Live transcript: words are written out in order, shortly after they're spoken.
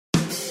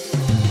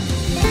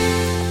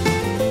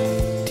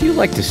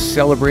like to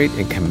celebrate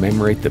and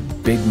commemorate the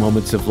big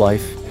moments of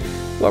life?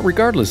 Well,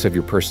 regardless of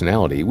your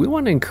personality, we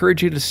want to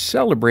encourage you to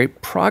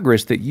celebrate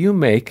progress that you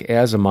make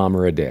as a mom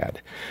or a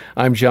dad.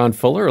 I'm John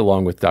Fuller,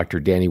 along with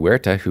Dr. Danny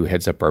Huerta, who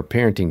heads up our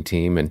parenting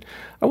team. And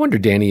I wonder,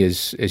 Danny,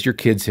 as your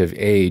kids have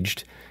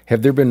aged,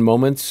 have there been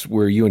moments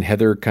where you and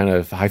Heather kind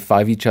of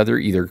high-five each other,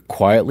 either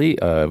quietly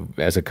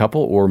as a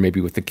couple or maybe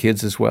with the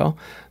kids as well?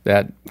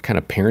 That kind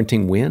of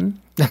parenting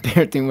win? That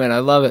parenting win, I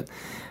love it.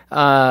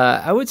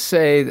 I would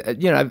say,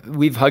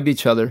 we've hugged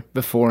each other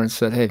before and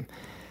said, hey,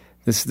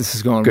 this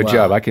is going well. Good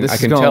job. I can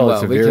tell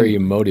it's a very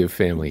emotive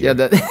family. Yeah,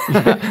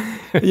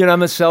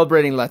 I'm a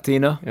celebrating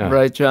Latino,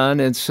 right, John?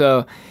 And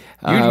so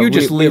you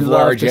just live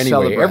large anyway.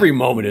 Celebrate. Every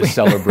moment is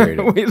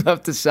celebrated. We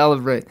love to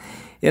celebrate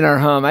in our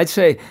home. I'd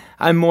say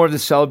I'm more of the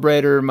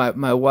celebrator.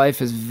 My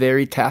wife is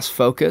very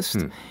task-focused,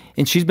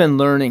 and she's been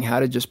learning how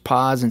to just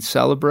pause and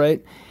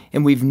celebrate,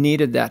 and we've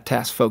needed that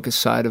task-focused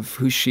side of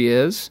who she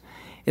is,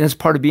 and it's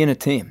part of being a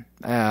team.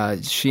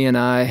 She and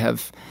I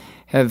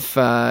have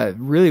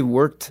really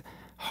worked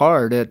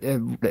hard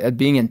at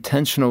being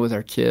intentional with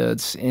our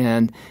kids,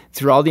 and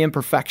through all the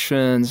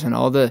imperfections and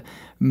all the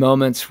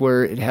moments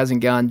where it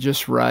hasn't gone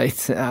just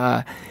right,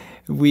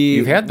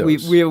 you've had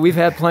those. We've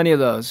had plenty of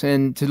those,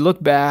 and to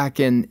look back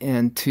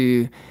and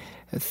to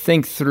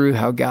think through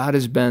how God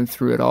has been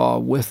through it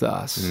all with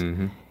us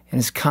and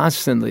has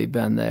constantly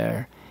been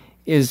there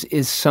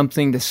is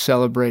something to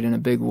celebrate in a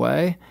big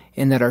way,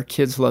 and that our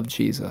kids love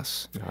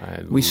Jesus.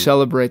 We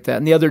celebrate that.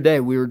 And the other day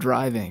we were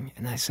driving,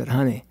 and I said,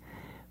 honey,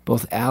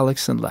 both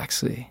Alex and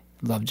Lexi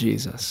love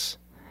Jesus.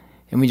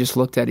 And we just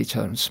looked at each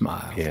other and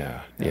smiled.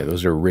 Yeah,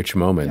 those are rich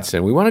moments,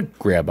 and we want to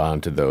grab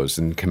onto those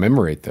and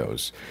commemorate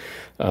those.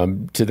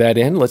 To that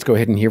end, let's go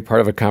ahead and hear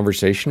part of a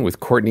conversation with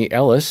Courtney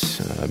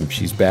Ellis.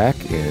 She's back,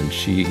 and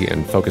she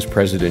and Focus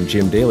President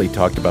Jim Daly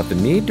talked about the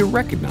need to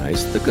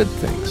recognize the good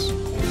things.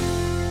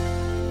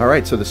 All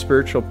right, so the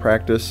spiritual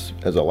practice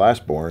as a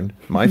last-born,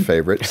 my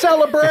favorite,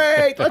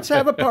 celebrate! Let's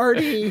have a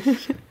party!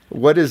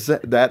 What is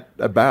that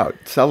about?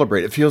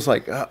 Celebrate. It feels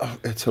like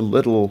it's a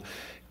little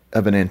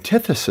of an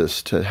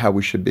antithesis to how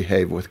we should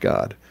behave with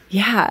God.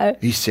 Yeah.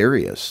 Be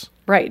serious.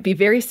 Right. Be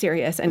very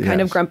serious and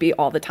kind of grumpy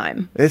all the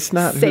time. It's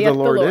not who the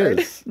Lord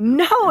is.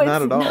 No, it's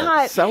not at all.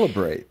 not.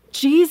 Celebrate.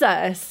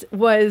 Jesus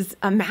was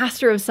a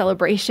master of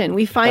celebration.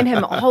 We find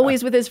him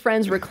always with his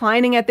friends,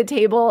 reclining at the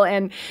table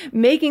and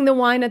making the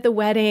wine at the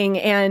wedding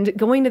and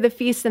going to the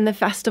feasts and the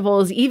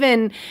festivals,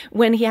 even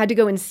when he had to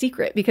go in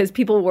secret because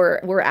people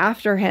were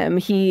after him.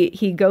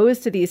 He goes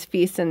to these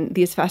feasts and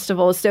these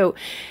festivals. So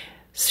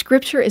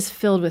Scripture is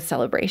filled with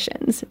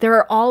celebrations. There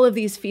are all of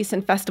these feasts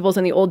and festivals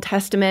in the Old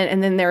Testament,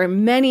 and then there are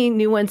many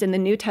new ones in the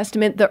New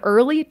Testament. The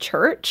early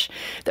church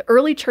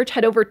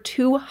had over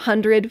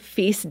 200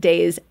 feast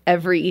days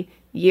every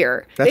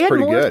year. They had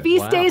more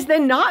feast days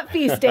than not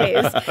feast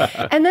days.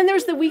 And then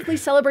there's the weekly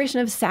celebration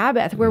of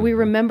Sabbath, where we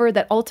remember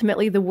that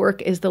ultimately the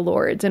work is the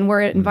Lord's, and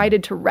we're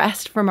invited to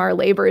rest from our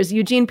labors.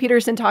 Eugene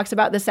Peterson talks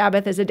about the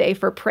Sabbath as a day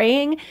for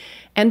praying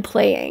and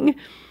playing.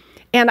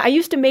 And I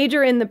used to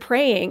major in the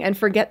praying and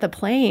forget the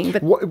playing.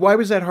 But why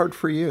was that hard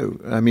for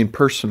you? I mean,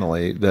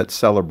 personally, that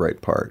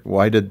celebrate part.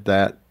 Why did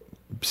that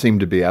seem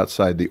to be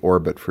outside the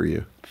orbit for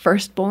you?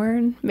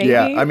 Firstborn, maybe?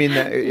 Yeah, I mean,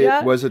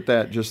 was it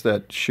just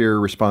that sheer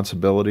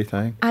responsibility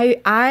thing?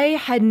 I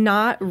had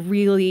not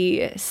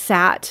really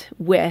sat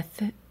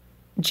with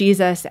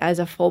Jesus as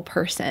a full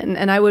person.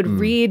 And I would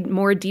read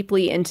more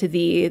deeply into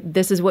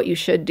this is what you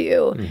should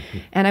do.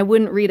 And I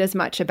wouldn't read as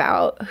much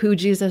about who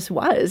Jesus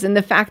was and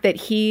the fact that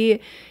he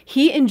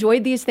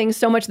enjoyed these things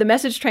so much. The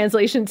Message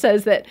translation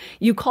says that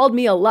you called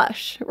me a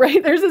lush,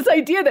 right? There's this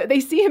idea that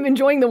they see him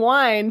enjoying the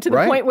wine to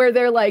the point where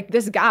they're like,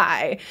 this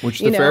guy. Which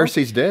the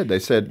Pharisees did. They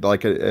said,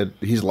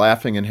 he's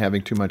laughing and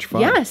having too much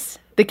fun. Yes.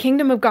 The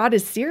kingdom of God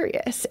is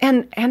serious.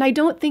 And I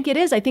don't think it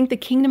is. I think the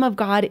kingdom of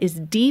God is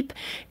deep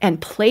and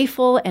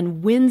playful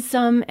and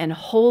winsome and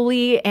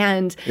holy.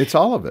 And it's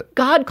all of it.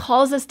 God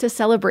calls us to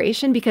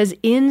celebration because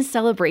in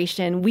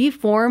celebration, we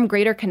form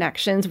greater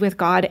connections with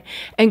God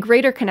and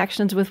greater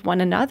connections with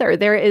one another.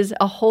 There is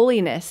a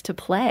holiness to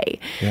play.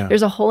 Yeah.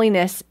 There's a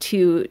holiness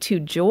to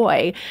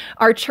joy.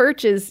 Our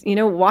church is,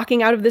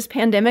 walking out of this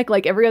pandemic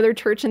like every other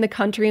church in the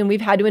country, and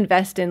we've had to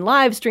invest in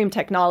live stream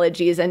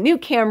technologies and new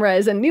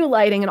cameras and new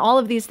lighting and all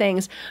of these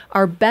things.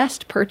 Our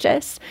best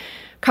purchase,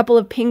 a couple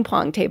of ping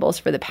pong tables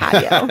for the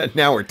patio.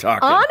 Now we're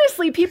talking.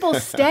 Honestly, people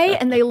stay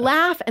and they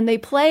laugh and they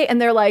play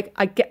and they're like,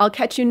 I'll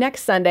catch you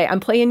next Sunday. I'm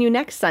playing you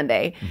next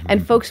Sunday.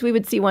 And folks we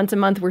would see once a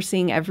month, we're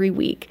seeing every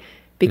week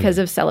because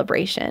of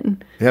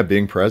celebration. Yeah,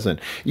 being present.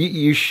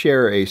 You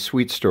share a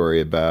sweet story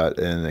about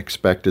an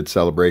expected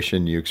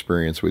celebration you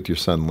experienced with your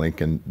son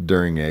Lincoln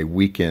during a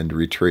weekend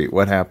retreat.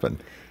 What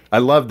happened? I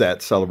love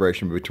that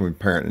celebration between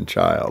parent and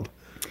child.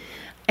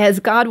 As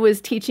God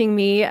was teaching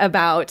me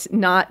about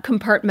not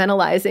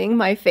compartmentalizing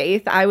my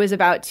faith, I was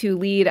about to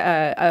lead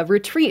a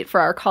retreat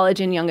for our college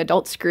and young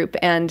adults group,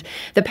 and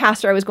the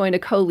pastor I was going to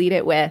co-lead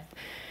it with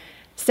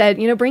said,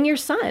 bring your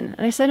son.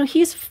 And I said,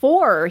 he's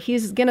 4.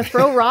 He's going to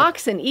throw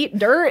rocks and eat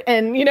dirt.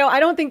 And, I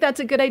don't think that's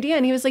a good idea.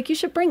 And he was like, you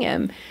should bring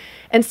him.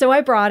 And so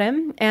I brought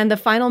him. And the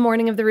final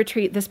morning of the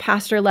retreat, this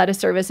pastor led a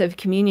service of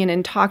communion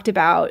and talked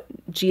about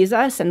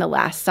Jesus and the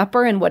Last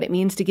Supper and what it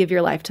means to give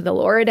your life to the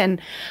Lord.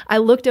 And I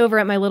looked over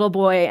at my little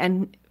boy,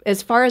 and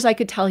as far as I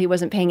could tell, he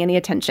wasn't paying any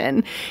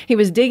attention. He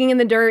was digging in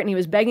the dirt, and he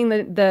was begging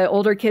the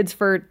older kids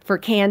for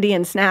candy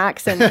and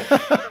snacks. And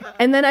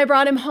and then I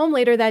brought him home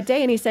later that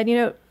day, and he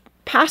said,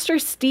 Pastor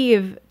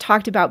Steve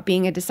talked about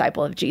being a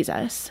disciple of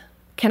Jesus.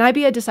 Can I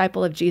be a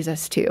disciple of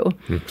Jesus too?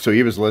 So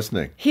he was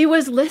listening. He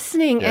was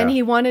listening, and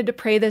he wanted to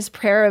pray this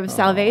prayer of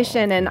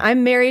salvation. And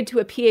I'm married to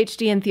a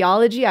PhD in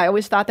theology. I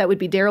always thought that would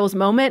be Daryl's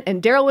moment.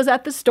 And Daryl was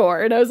at the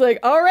store, and I was like,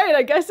 all right,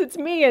 I guess it's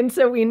me. And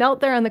so we knelt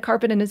there on the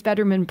carpet in his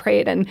bedroom and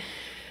prayed. And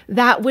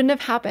that wouldn't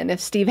have happened if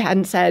Steve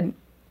hadn't said,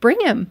 bring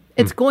him.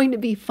 It's going to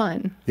be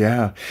fun.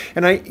 Yeah.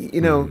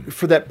 And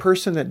for that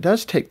person that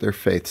does take their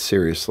faith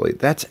seriously,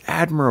 that's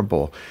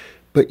admirable.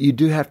 But you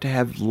do have to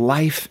have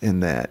life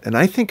in that. And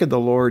I think of the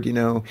Lord,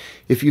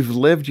 if you've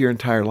lived your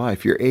entire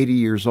life, you're 80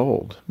 years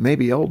old,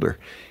 maybe older,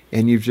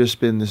 and you've just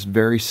been this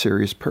very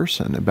serious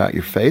person about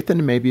your faith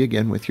and maybe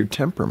again with your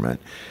temperament.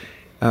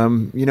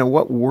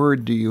 What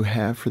word do you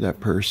have for that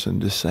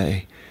person to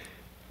say,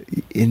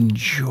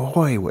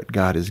 enjoy what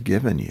God has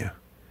given you?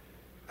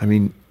 I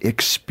mean,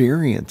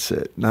 experience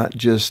it, not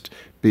just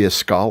be a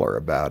scholar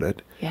about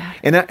it. Yeah.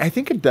 And I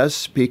think it does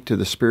speak to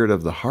the spirit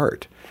of the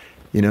heart.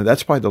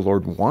 That's why the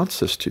Lord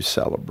wants us to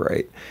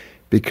celebrate,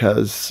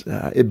 because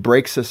it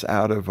breaks us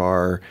out of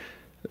our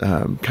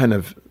kind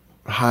of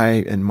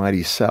high and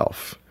mighty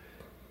self.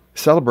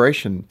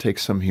 Celebration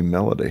takes some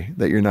humility,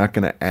 that you're not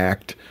going to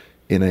act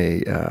in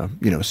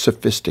a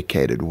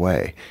sophisticated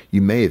way.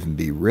 You may even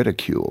be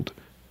ridiculed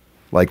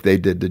like they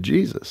did to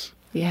Jesus.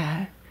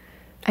 Yeah.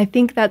 I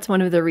think that's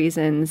one of the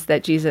reasons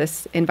that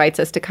Jesus invites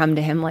us to come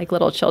to him like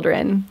little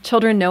children.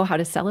 Children know how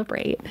to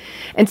celebrate.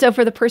 And so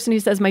for the person who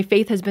says, my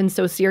faith has been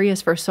so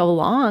serious for so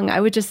long, I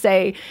would just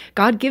say,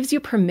 God gives you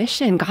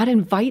permission. God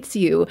invites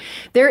you.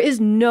 There is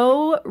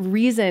no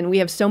reason we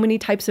have so many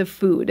types of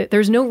food.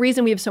 There's no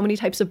reason we have so many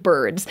types of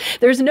birds.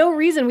 There's no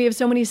reason we have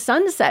so many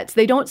sunsets.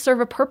 They don't serve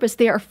a purpose.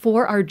 They are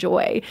for our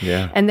joy.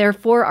 Yeah. And they're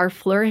for our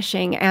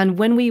flourishing. And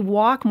when we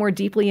walk more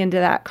deeply into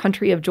that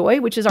country of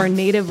joy, which is our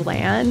native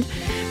land,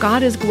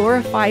 God is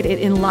glorified. It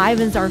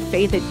enlivens our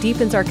faith. It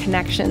deepens our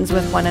connections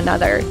with one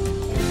another.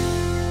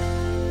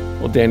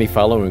 Well, Danny,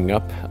 following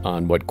up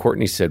on what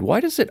Courtney said, why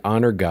does it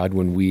honor God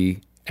when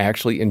we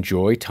actually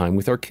enjoy time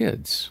with our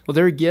kids? Well,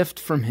 they're a gift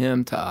from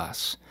him to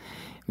us.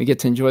 We get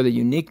to enjoy the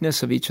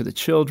uniqueness of each of the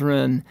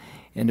children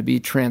and to be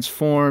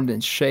transformed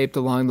and shaped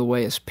along the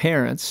way as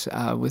parents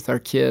with our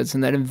kids.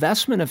 And that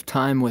investment of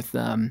time with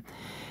them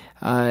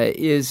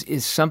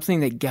is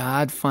something that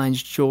God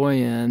finds joy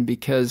in,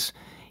 because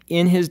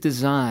in his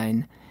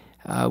design,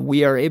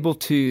 we are able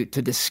to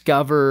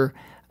discover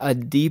a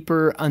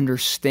deeper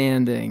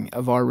understanding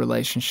of our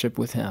relationship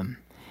with him.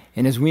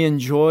 And as we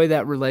enjoy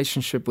that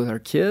relationship with our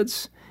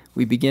kids,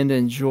 we begin to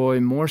enjoy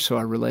more so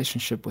our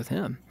relationship with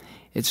him.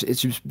 It's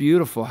just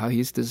beautiful how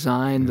he's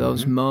designed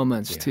those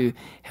moments to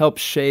help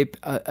shape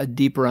a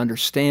deeper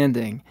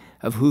understanding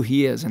of who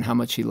he is and how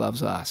much he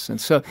loves us.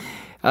 And so,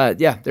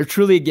 they're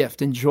truly a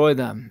gift. Enjoy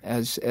them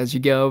as you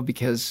go,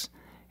 because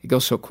it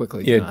goes so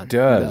quickly, John. It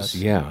does.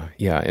 Yeah.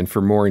 And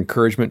for more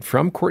encouragement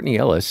from Courtney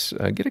Ellis,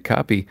 get a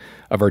copy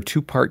of our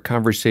 2-part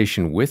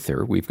conversation with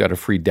her. We've got a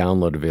free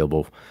download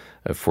available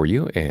for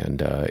you,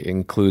 and it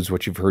includes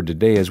what you've heard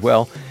today as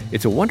well.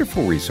 It's a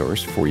wonderful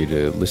resource for you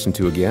to listen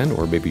to again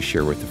or maybe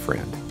share with a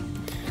friend.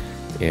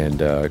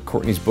 And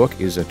Courtney's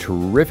book is a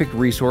terrific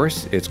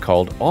resource. It's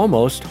called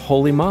Almost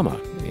Holy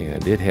Mama,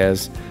 and it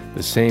has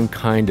the same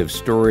kind of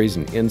stories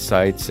and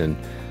insights and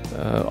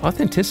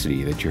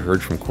authenticity that you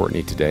heard from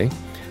Courtney today.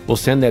 We'll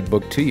send that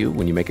book to you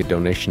when you make a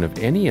donation of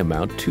any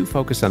amount to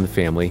Focus on the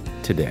Family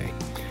today.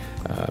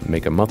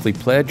 Make a monthly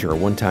pledge or a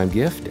one-time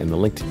gift, and the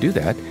link to do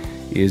that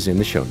is in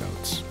the show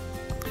notes.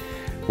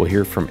 We'll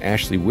hear from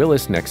Ashley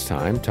Willis next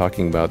time,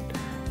 talking about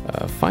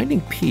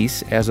finding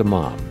peace as a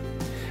mom.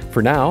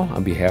 For now,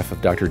 on behalf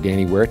of Dr.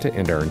 Danny Huerta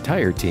and our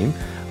entire team,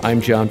 I'm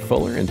John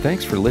Fuller, and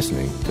thanks for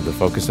listening to the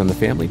Focus on the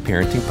Family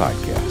Parenting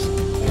Podcast.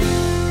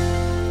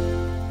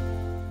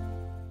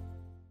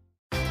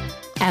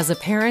 As a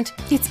parent,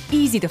 it's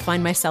easy to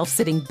find myself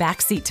sitting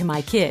backseat to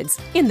my kids,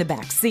 in the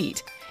back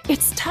seat.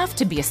 It's tough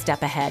to be a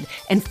step ahead,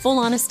 and full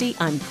honesty,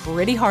 I'm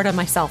pretty hard on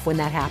myself when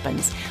that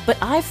happens. But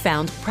I've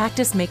found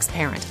Practice Makes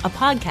Parent, a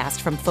podcast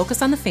from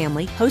Focus on the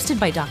Family, hosted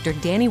by Dr.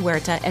 Danny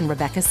Huerta and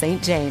Rebecca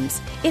St.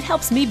 James. It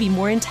helps me be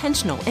more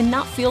intentional and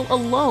not feel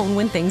alone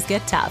when things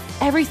get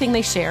tough. Everything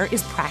they share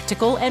is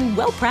practical and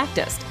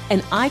well-practiced,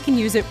 and I can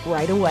use it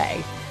right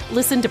away.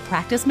 Listen to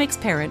Practice Makes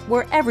Parent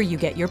wherever you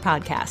get your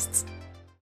podcasts.